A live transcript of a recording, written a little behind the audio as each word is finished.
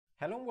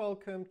Hello and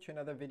welcome to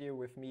another video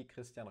with me,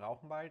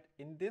 Rauchenwald.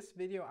 In this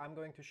video, I'm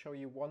going to show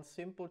you one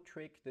simple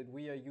trick that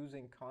we are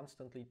using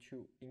constantly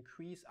to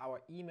increase our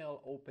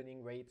email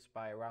opening rates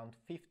by around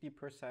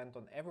 50%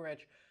 on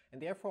average,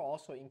 and therefore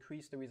also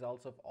increase the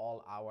results of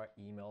all our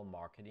email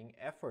marketing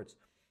efforts.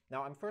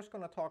 Now, I'm first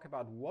going to talk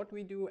about what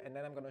we do, and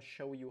then I'm going to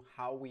show you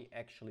how we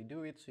actually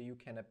do it so you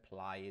can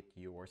apply it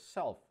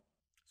yourself.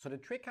 So the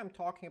trick I'm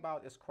talking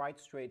about is quite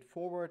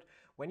straightforward.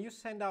 When you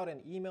send out an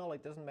email,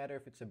 it doesn't matter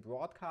if it's a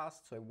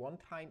broadcast, so a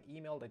one-time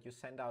email that you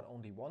send out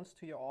only once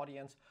to your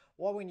audience,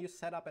 or when you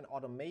set up an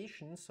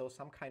automation, so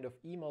some kind of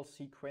email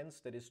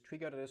sequence that is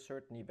triggered at a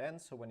certain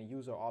event, so when a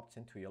user opts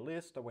into your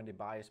list or when they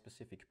buy a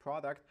specific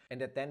product, and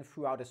that then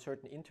throughout a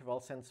certain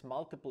interval sends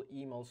multiple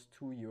emails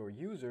to your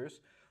users,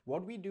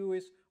 what we do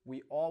is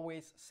we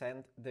always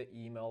send the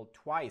email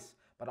twice.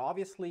 But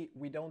obviously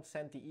we don't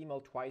send the email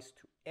twice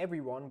to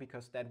everyone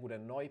because that would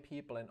annoy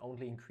people and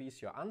only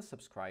increase your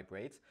unsubscribe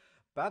rates.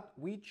 But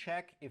we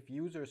check if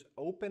users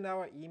open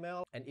our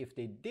email, and if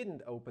they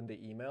didn't open the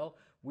email,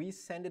 we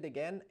send it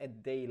again a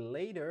day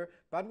later,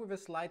 but with a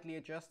slightly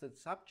adjusted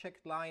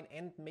subject line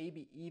and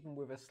maybe even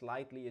with a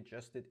slightly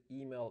adjusted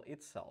email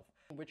itself,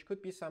 which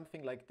could be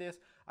something like this.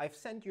 I've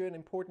sent you an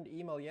important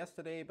email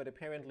yesterday, but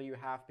apparently you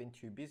have been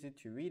too busy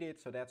to read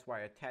it, so that's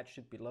why I attached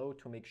it below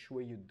to make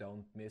sure you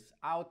don't miss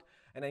out.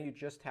 And then you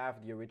just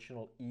have the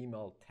original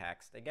email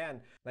text again.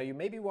 Now you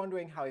may be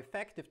wondering how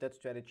effective that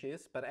strategy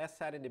is, but as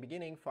said in the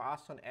beginning, for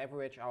us on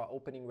average our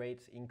opening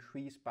rates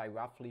increase by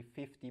roughly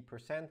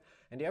 50%,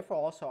 and therefore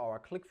also our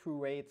click-through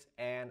rates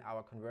and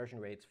our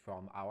conversion rates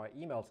from our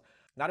emails.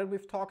 Now that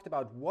we've talked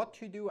about what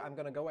to do, I'm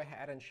going to go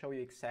ahead and show you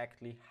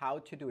exactly how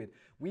to do it.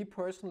 We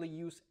personally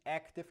use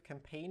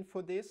ActiveCampaign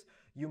for this.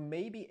 You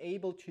may be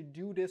able to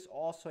do this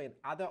also in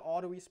other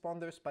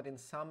autoresponders, but in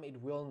some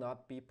it will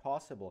not be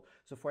possible.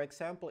 So for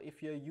example,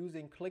 if you're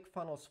using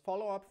ClickFunnels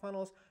follow-up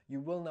funnels, you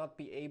will not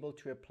be able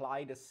to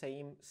apply the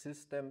same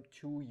system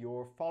to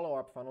your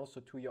follow-up funnels,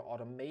 so to your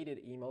automated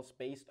emails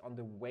based on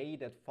the way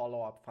that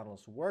follow-up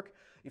funnels work.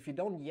 If you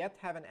don't yet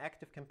have an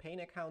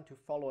ActiveCampaign account to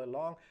follow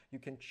along, you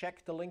can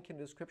check the link in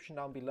the description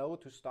down below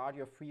to start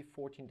your free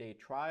 14-day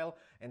trial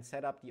and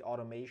set up the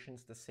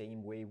automations the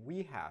same way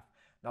we have.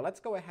 Now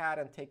let's go ahead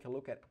and take a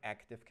look at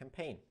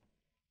ActiveCampaign.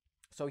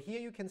 So here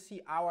you can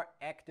see our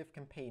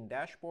ActiveCampaign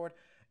dashboard,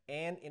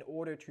 and in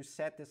order to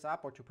set this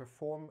up or to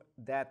perform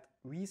that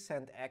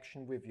resend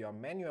action with your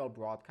manual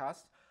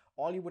broadcast,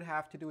 all you would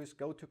have to do is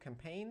go to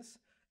campaigns,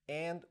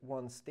 and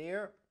once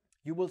there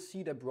you will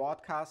see the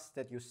broadcasts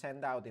that you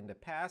send out in the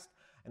past,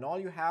 and all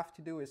you have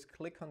to do is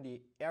click on the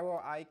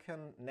arrow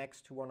icon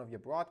next to one of your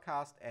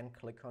broadcasts and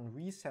click on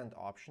resend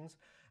options.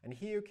 And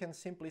here you can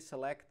simply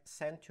select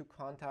send to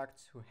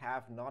contacts who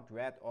have not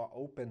read or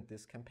opened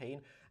this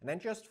campaign, and then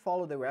just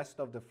follow the rest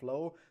of the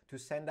flow to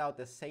send out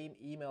the same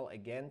email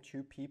again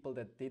to people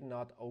that did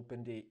not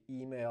open the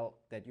email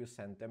that you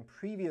sent them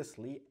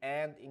previously,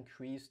 and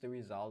increase the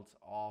results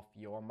of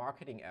your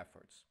marketing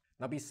efforts.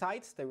 Now,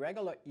 besides the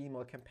regular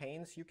email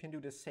campaigns, you can do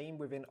the same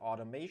within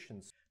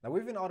automations. Now,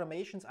 within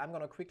automations, I'm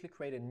going to quickly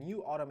create a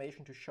new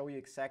automation to show you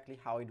exactly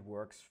how it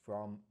works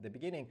from the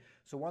beginning.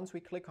 So once we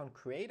click on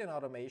create an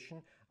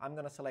automation, I'm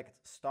going to select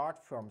start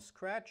from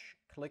scratch,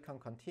 click on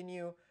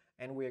continue,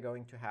 and we're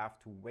going to have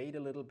to wait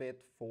a little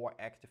bit for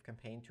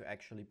ActiveCampaign to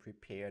actually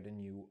prepare the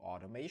new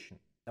automation.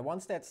 Now,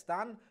 once that's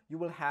done, you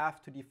will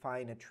have to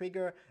define a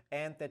trigger,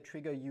 and that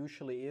trigger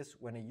usually is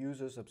when a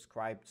user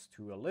subscribes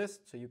to a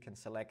list. So you can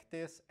select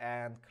this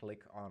and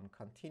click on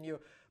continue,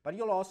 but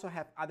you'll also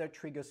have other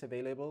triggers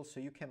available,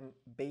 so you can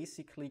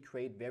basically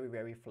create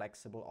very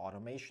flexible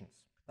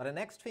automations. Now, the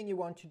next thing you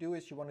want to do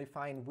is you want to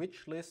define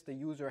which list the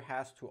user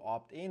has to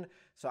opt in.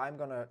 So I'm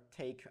going to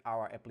take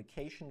our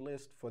application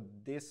list for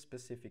this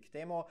specific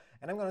demo,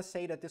 and I'm going to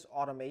say that this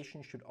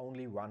automation should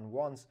only run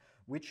once,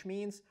 which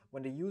means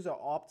when the user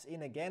opts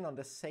in again on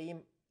the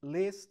same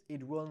list,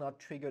 it will not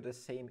trigger the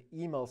same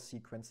email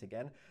sequence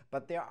again.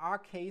 But there are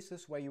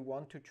cases where you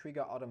want to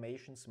trigger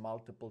automations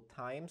multiple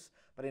times,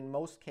 but in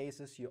most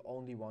cases you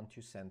only want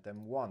to send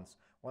them once.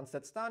 Once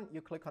that's done,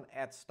 you click on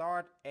add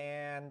start,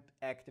 and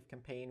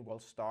ActiveCampaign will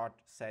start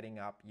setting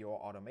up your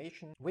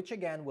automation, which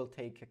again will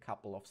take a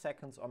couple of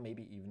seconds or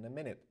maybe even a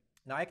minute.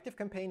 Now,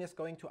 ActiveCampaign is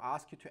going to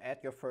ask you to add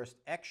your first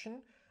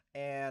action,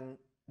 and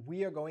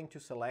we are going to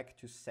select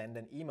to send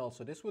an email.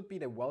 So this would be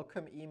the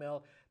welcome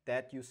email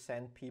that you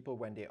send people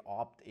when they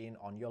opt in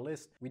on your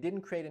list. We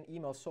didn't create an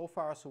email so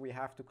far, so we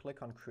have to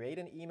click on create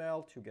an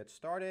email to get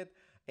started,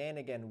 and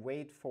again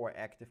wait for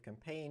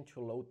ActiveCampaign to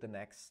load the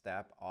next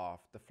step of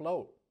the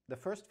flow. The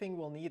first thing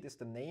we'll need is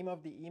the name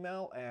of the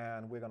email,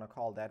 and we're going to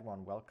call that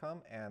one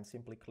welcome, and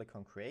simply click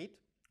on create,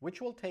 which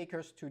will take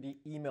us to the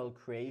email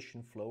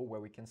creation flow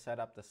where we can set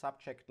up the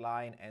subject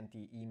line and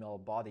the email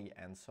body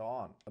and so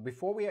on. But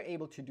before we are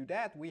able to do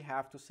that, we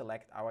have to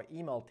select our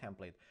email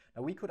template.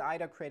 Now, we could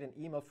either create an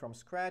email from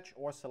scratch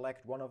or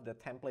select one of the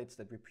templates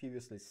that we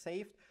previously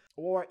saved,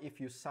 or if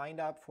you signed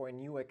up for a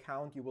new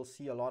account, you will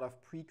see a lot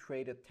of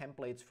pre-created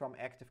templates from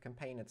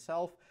ActiveCampaign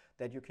itself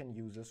that you can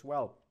use as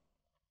well.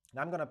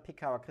 Now I'm going to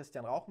pick our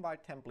Christian Rauchenwald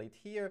template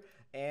here,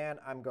 and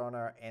I'm going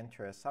to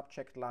enter a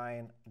subject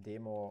line,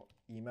 demo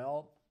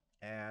email,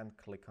 and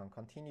click on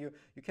continue.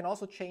 You can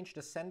also change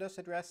the sender's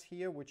address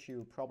here, which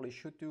you probably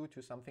should do,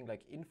 to something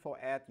like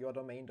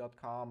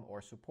info@yourdomain.com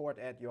or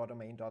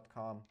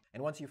support@yourdomain.com.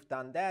 And once you've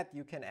done that,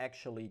 you can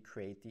actually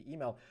create the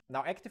email.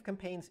 Now,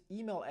 ActiveCampaign's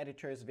email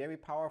editor is very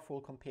powerful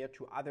compared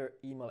to other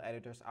email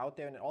editors out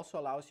there, and it also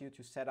allows you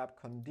to set up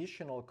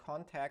conditional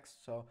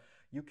context. So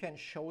you can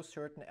show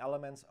certain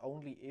elements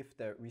only if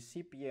the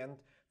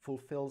recipient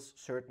fulfills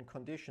certain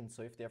conditions.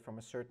 So if they're from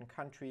a certain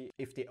country,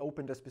 if they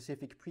opened a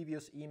specific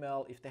previous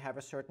email, if they have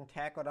a certain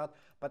tag or not.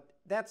 But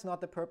that's not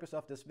the purpose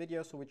of this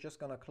video, so we're just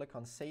gonna click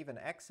on save and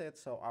exit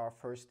so our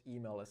first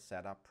email is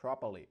set up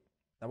properly.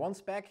 Now once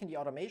back in the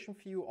automation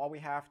view, all we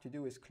have to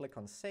do is click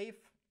on save,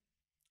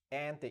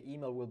 and the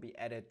email will be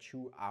added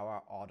to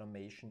our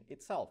automation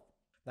itself.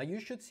 Now you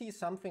should see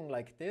something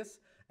like this,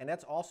 and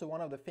that's also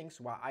one of the things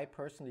why I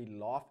personally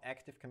love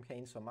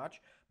ActiveCampaign so much,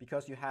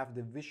 because you have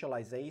the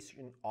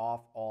visualization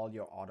of all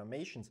your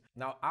automations.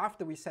 Now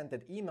after we send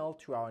that email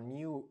to our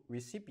new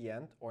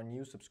recipient or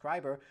new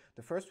subscriber,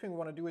 the first thing we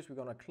want to do is we're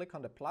going to click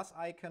on the plus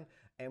icon,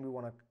 and we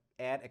want to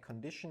add a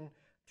condition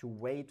to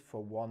wait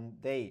for 1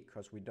 day,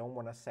 because we don't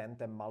want to send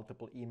them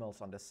multiple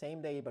emails on the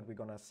same day, but we're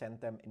going to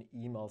send them an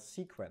email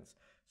sequence.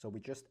 So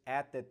we just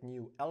add that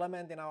new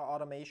element in our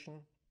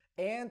automation.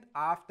 And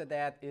after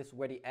that is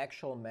where the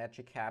actual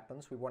magic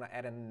happens. We want to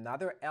add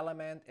another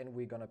element, and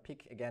we're going to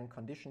pick again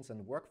conditions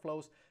and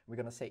workflows. We're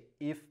going to say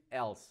if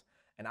else.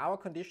 And our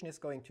condition is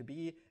going to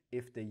be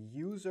if the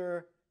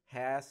user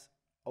has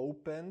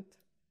opened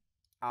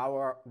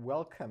our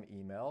welcome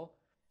email.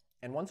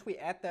 And once we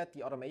add that,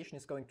 the automation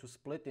is going to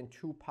split in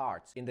 2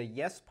 parts. In the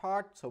yes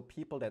part, so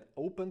people that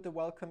opened the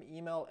welcome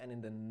email, and in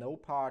the no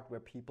part,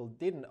 where people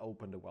didn't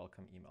open the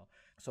welcome email.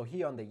 So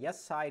here on the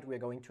yes side, we're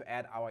going to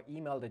add our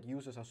email that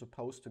users are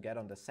supposed to get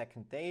on the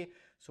 2nd day.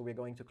 So we're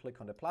going to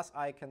click on the plus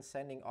icon,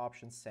 sending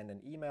options, send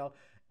an email.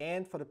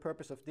 And for the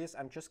purpose of this,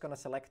 I'm just going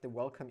to select the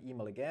welcome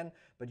email again,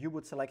 but you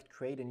would select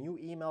create a new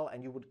email,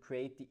 and you would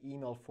create the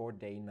email for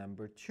day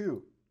number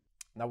 2.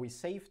 Now we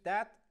save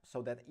that,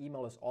 so that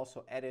email is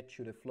also added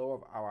to the flow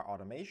of our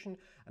automation.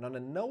 And on the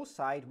no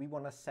side, we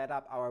want to set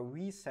up our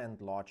resend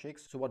logic.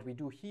 So what we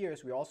do here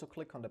is we also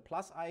click on the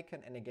plus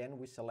icon, and again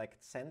we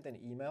select send an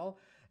email.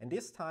 And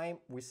this time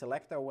we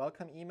select our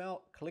welcome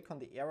email, click on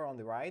the arrow on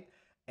the right,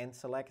 and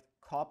select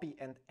copy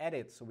and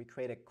edit. So we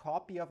create a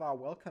copy of our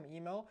welcome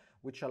email,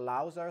 which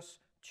allows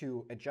us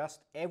to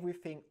adjust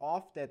everything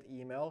of that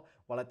email,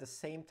 while at the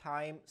same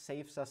time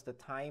saves us the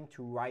time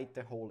to write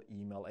the whole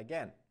email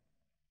again.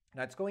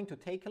 Now it's going to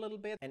take a little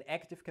bit. An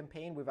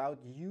ActiveCampaign, without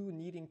you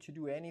needing to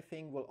do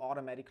anything, will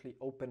automatically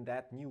open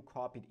that new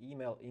copied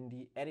email in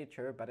the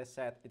editor, but as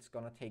said, it's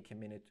going to take a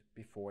minute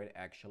before it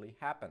actually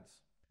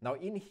happens. Now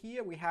in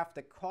here we have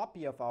the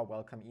copy of our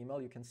welcome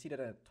email. You can see that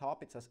at the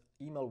top it says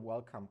email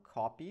welcome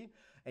copy,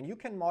 and you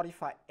can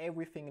modify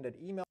everything in that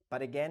email.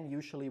 But again,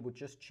 usually would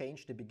just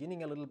change the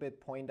beginning a little bit,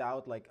 point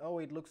out like, oh,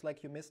 it looks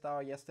like you missed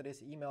our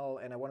yesterday's email,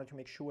 and I wanted to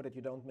make sure that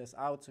you don't miss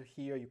out. So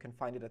here you can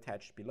find it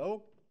attached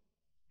below.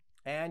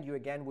 And you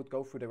again would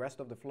go through the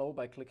rest of the flow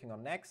by clicking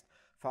on next.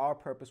 For our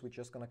purpose, we're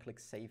just going to click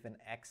save and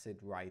exit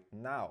right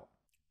now.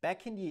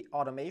 Back in the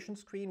automation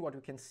screen, what we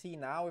can see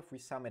now, if we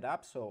sum it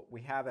up, so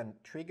we have a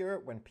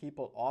trigger when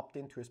people opt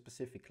into a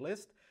specific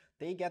list,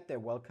 they get their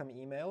welcome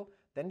email.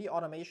 Then the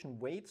automation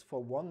waits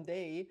for 1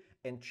 day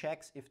and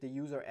checks if the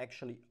user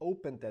actually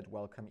opened that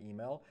welcome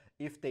email.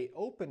 If they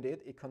opened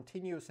it, it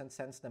continues and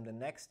sends them the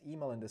next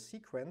email in the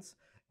sequence.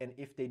 And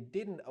if they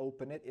didn't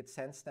open it, it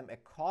sends them a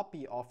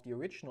copy of the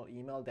original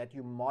email that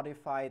you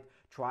modified,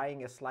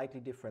 trying a slightly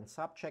different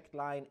subject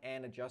line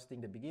and adjusting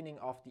the beginning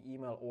of the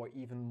email or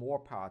even more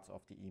parts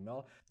of the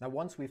email. Now,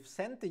 once we've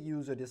sent the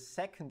user the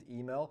 2nd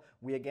email,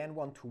 we again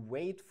want to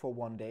wait for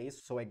 1 day.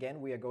 So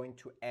again, we are going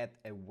to add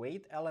a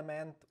wait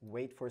element,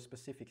 wait for a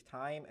specific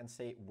time, and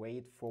say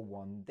wait for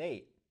 1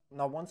 day.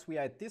 Now, once we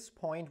are at this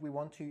point, we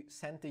want to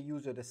send the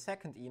user the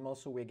 2nd email.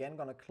 So we're again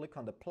going to click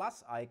on the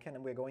plus icon,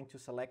 and we're going to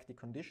select the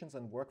conditions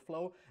and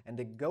workflow and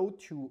the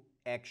go-to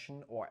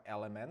action or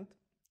element.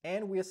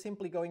 And we are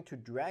simply going to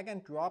drag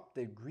and drop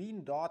the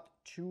green dot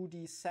to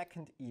the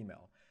 2nd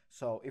email.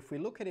 So if we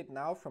look at it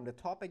now from the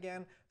top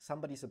again,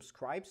 somebody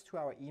subscribes to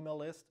our email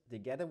list, they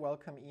get a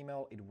welcome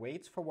email, it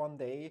waits for 1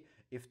 day.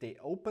 If they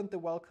opened the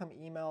welcome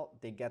email,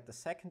 they get the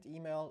 2nd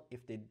email.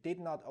 If they did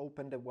not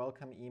open the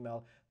welcome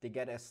email, they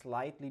get a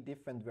slightly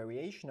different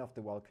variation of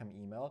the welcome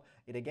email.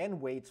 It again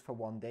waits for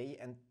 1 day,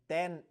 and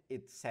then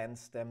it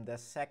sends them the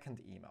 2nd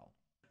email.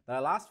 Now,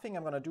 the last thing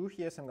I'm going to do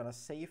here is I'm going to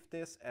save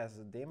this as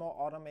a demo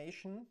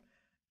automation,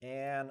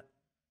 and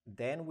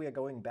then we are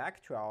going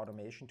back to our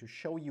automation to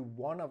show you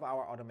one of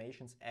our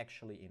automations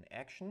actually in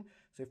action.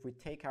 So if we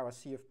take our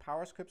Sea of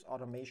PowerScripts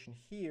automation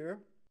here,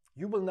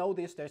 you will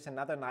notice there's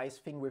another nice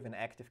thing with an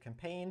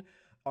ActiveCampaign.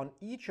 On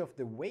each of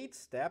the wait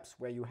steps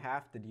where you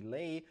have the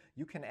delay,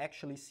 you can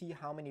actually see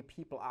how many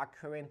people are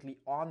currently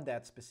on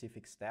that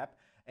specific step.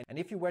 And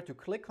if you were to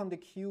click on the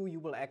queue, you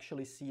will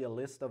actually see a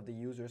list of the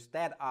users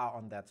that are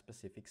on that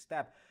specific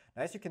step.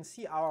 Now, as you can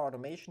see, our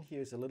automation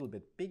here is a little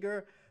bit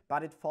bigger,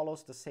 but it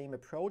follows the same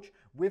approach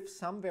with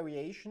some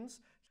variations.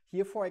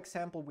 Here, for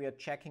example, we are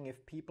checking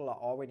if people are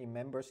already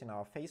members in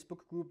our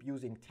Facebook group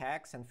using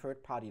tags and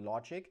third-party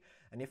logic.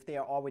 And if they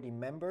are already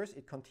members,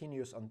 it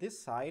continues on this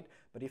side.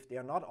 But if they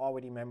are not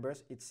already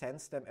members, it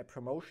sends them a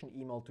promotion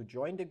email to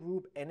join the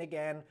group, and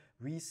again,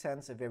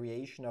 resends a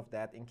variation of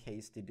that in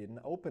case they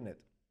didn't open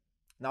it.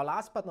 Now,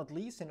 last but not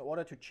least, in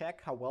order to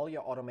check how well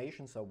your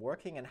automations are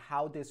working and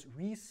how this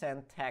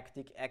resend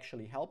tactic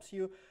actually helps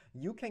you,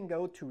 you can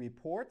go to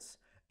Reports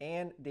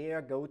and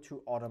there go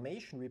to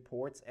Automation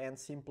Reports and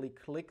simply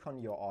click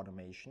on your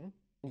automation.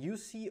 You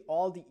see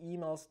all the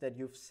emails that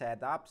you've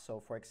set up. So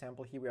for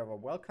example, here we have a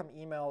welcome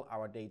email,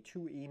 our day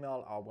 2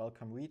 email, our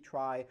welcome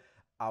retry,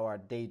 our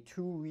day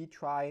 2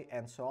 retry,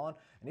 and so on.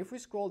 And if we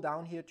scroll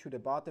down here to the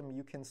bottom,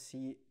 you can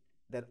see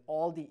that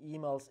all the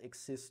emails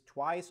exist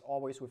twice,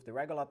 always with the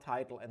regular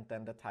title and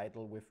then the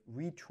title with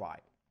retry.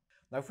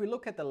 Now, if we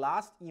look at the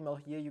last email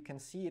here, you can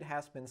see it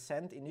has been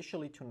sent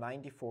initially to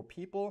 94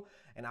 people.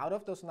 And out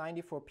of those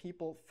 94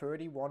 people,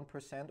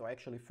 31% or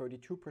actually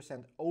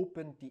 32%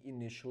 opened the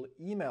initial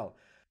email.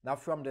 Now,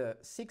 from the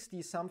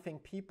 60-something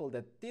people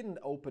that didn't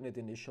open it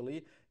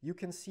initially, you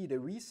can see the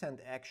resend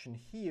action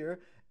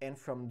here. And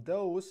from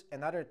those,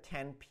 another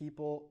 10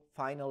 people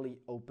finally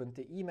opened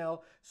the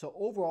email. So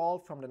overall,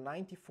 from the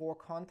 94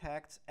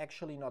 contacts,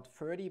 actually not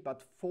 30,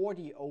 but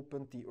 40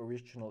 opened the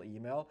original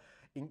email,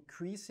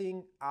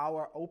 increasing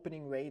our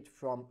opening rate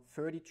from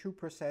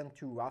 32%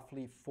 to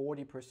roughly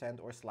 40%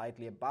 or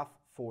slightly above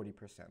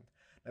 40%.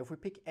 Now, if we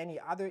pick any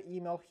other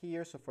email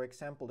here, so for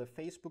example, the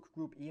Facebook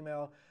group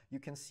email, you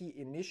can see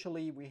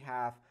initially we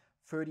have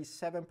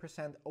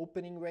 37%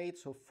 opening rate,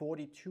 so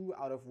 42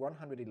 out of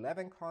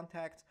 111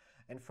 contacts.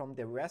 And from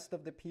the rest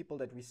of the people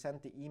that we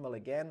sent the email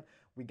again,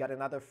 we got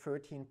another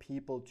 13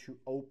 people to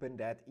open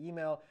that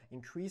email,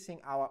 increasing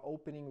our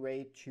opening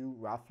rate to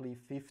roughly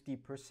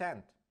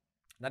 50%.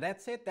 Now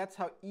that's it. That's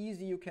how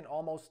easy you can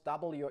almost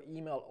double your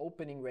email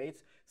opening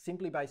rates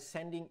simply by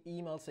sending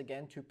emails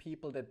again to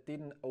people that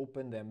didn't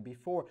open them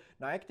before.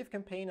 Now,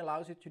 ActiveCampaign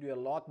allows you to do a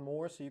lot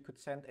more, so you could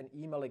send an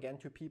email again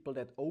to people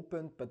that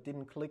opened but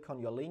didn't click on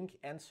your link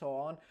and so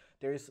on.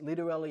 There is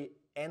literally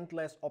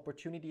endless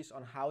opportunities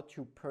on how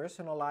to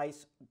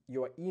personalize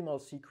your email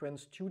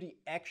sequence to the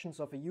actions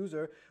of a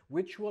user,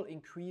 which will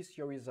increase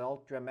your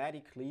result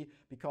dramatically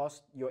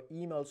because your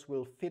emails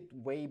will fit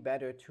way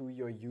better to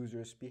your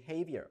user's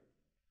behavior.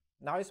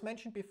 Now, as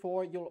mentioned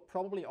before, you'll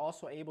probably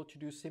also able to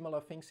do similar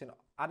things in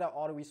other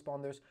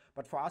autoresponders,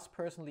 but for us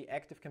personally,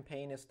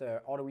 ActiveCampaign is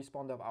the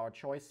autoresponder of our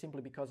choice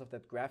simply because of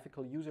that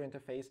graphical user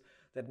interface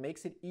that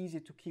makes it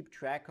easy to keep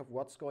track of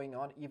what's going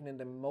on even in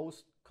the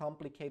most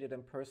complicated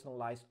and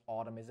personalized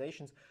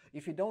automatizations.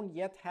 If you don't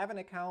yet have an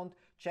account,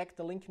 check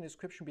the link in the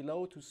description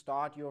below to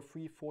start your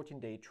free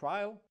 14-day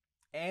trial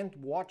and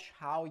watch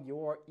how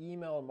your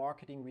email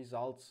marketing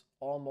results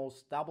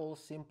almost double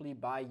simply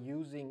by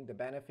using the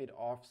benefit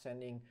of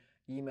sending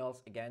emails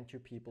again to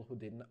people who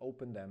didn't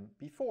open them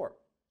before.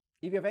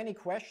 If you have any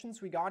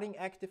questions regarding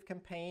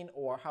ActiveCampaign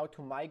or how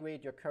to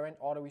migrate your current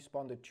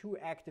autoresponder to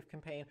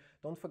ActiveCampaign,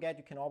 don't forget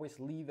you can always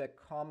leave a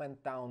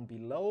comment down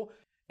below.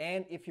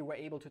 And if you were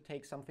able to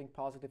take something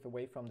positive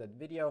away from that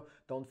video,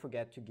 don't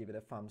forget to give it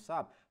a thumbs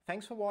up.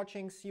 Thanks for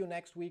watching. See you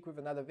next week with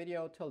another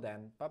video. Till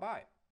then, bye-bye.